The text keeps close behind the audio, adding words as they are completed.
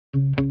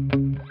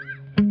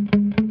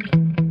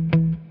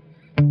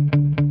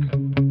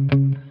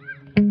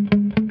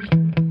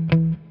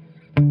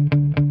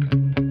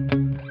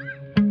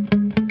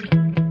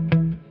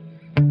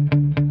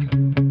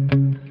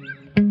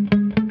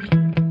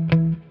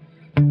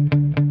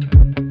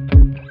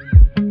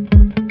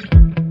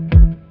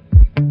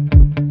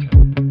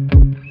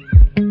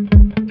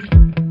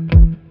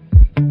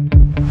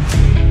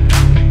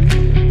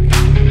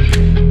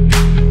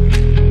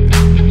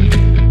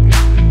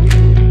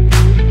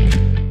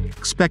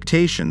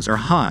Expectations are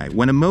high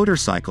when a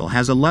motorcycle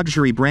has a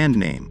luxury brand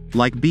name,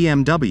 like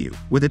BMW,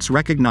 with its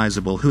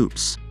recognizable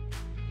hoops.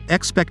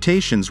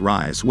 Expectations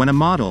rise when a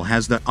model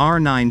has the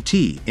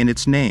R9T in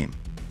its name.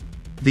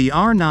 The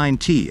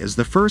R9T is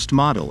the first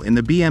model in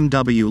the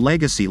BMW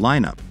legacy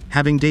lineup,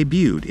 having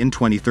debuted in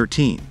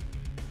 2013.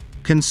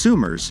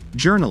 Consumers,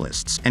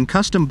 journalists, and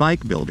custom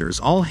bike builders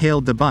all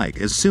hailed the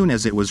bike as soon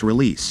as it was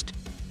released.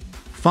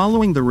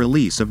 Following the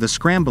release of the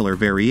Scrambler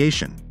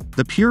variation,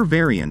 the Pure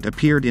variant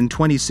appeared in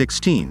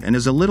 2016 and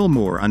is a little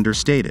more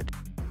understated.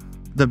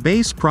 The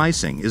base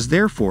pricing is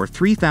therefore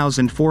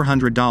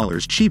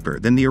 $3,400 cheaper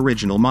than the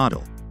original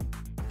model.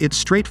 Its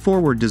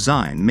straightforward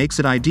design makes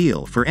it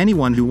ideal for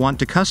anyone who want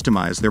to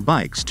customize their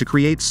bikes to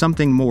create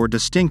something more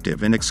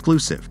distinctive and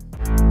exclusive.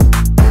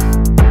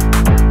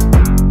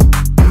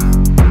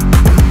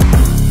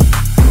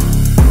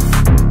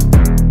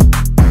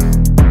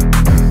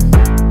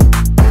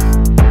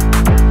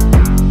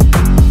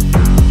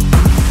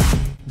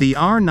 The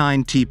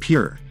R9T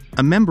Pure,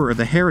 a member of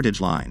the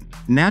Heritage line,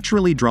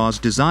 naturally draws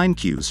design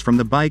cues from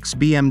the bike's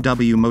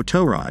BMW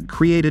motorrad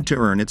created to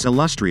earn its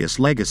illustrious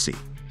legacy.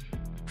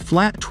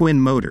 Flat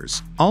twin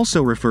motors,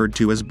 also referred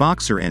to as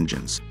boxer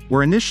engines,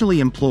 were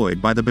initially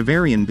employed by the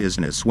Bavarian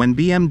business when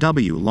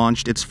BMW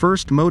launched its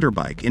first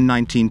motorbike in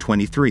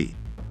 1923.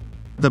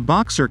 The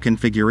boxer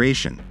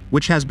configuration,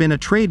 which has been a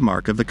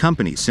trademark of the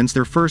company since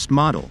their first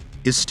model,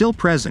 is still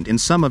present in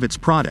some of its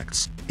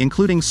products,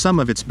 including some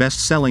of its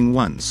best-selling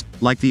ones,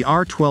 like the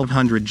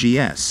R1200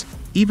 GS,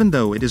 even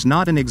though it is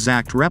not an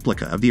exact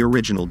replica of the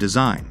original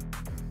design.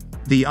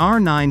 The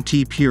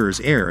R9T Pure's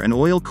air and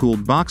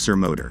oil-cooled boxer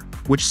motor,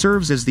 which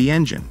serves as the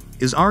engine,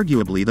 is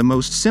arguably the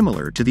most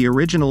similar to the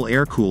original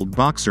air-cooled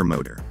boxer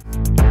motor.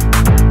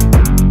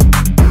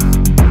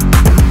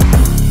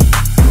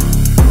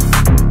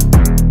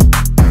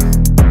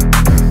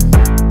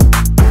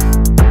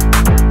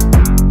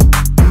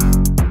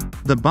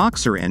 The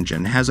boxer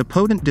engine has a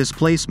potent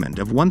displacement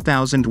of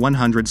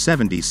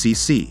 1,170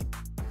 cc.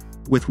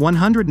 With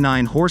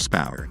 109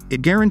 horsepower,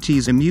 it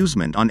guarantees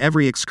amusement on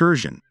every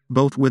excursion,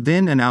 both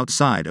within and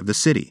outside of the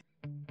city.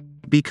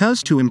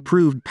 Because to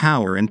improved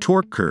power and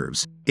torque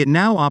curves, it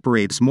now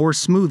operates more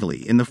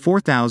smoothly in the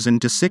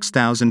 4,000 to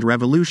 6,000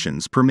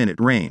 revolutions per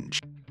minute range.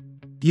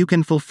 You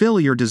can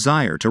fulfill your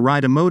desire to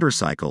ride a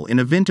motorcycle in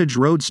a vintage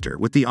roadster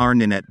with the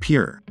NineT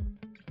Pure.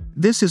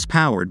 This is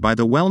powered by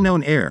the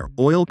well-known air,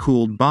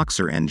 oil-cooled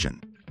boxer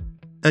engine.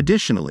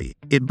 Additionally,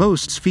 it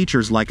boasts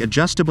features like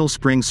adjustable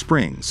spring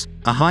springs,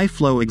 a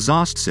high-flow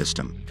exhaust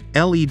system,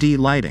 LED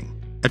lighting,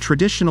 a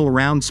traditional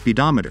round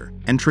speedometer,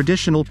 and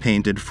traditional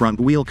painted front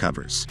wheel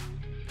covers.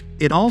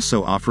 It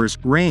also offers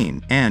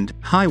rain and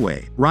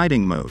highway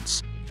riding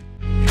modes.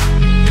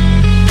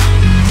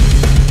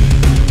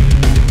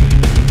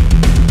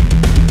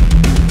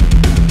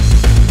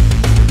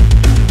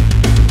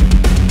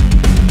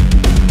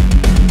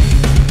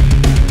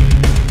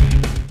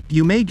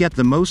 You may get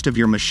the most of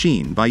your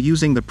machine by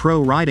using the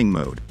Pro Riding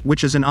mode,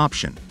 which is an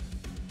option.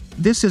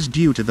 This is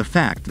due to the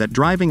fact that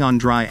driving on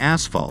dry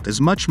asphalt is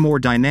much more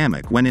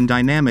dynamic when in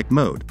dynamic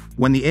mode,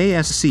 when the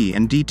ASC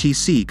and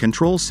DTC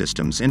control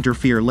systems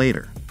interfere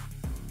later.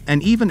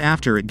 And even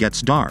after it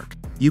gets dark,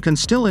 you can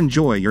still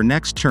enjoy your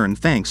next turn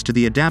thanks to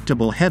the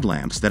adaptable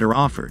headlamps that are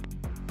offered.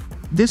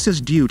 This is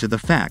due to the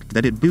fact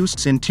that it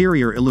boosts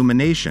interior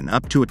illumination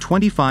up to a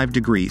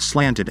 25-degree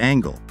slanted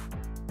angle.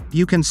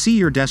 You can see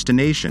your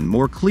destination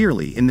more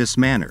clearly in this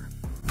manner.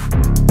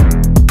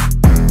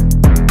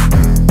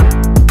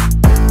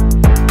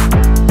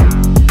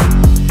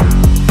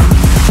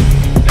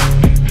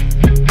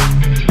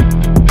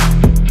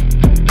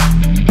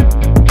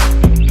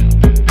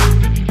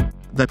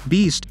 The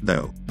beast,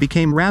 though,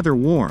 became rather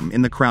warm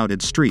in the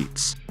crowded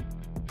streets.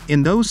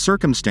 In those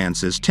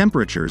circumstances,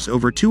 temperatures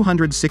over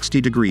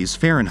 260 degrees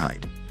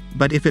Fahrenheit.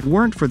 But if it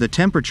weren't for the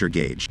temperature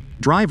gauge,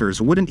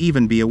 drivers wouldn't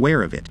even be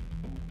aware of it.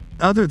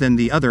 Other than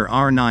the other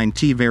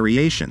R9T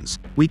variations,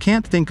 we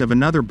can't think of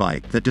another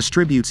bike that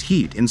distributes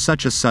heat in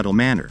such a subtle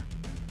manner.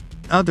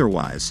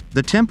 Otherwise,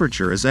 the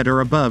temperature is at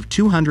or above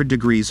 200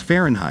 degrees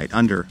Fahrenheit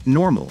under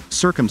normal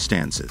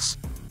circumstances.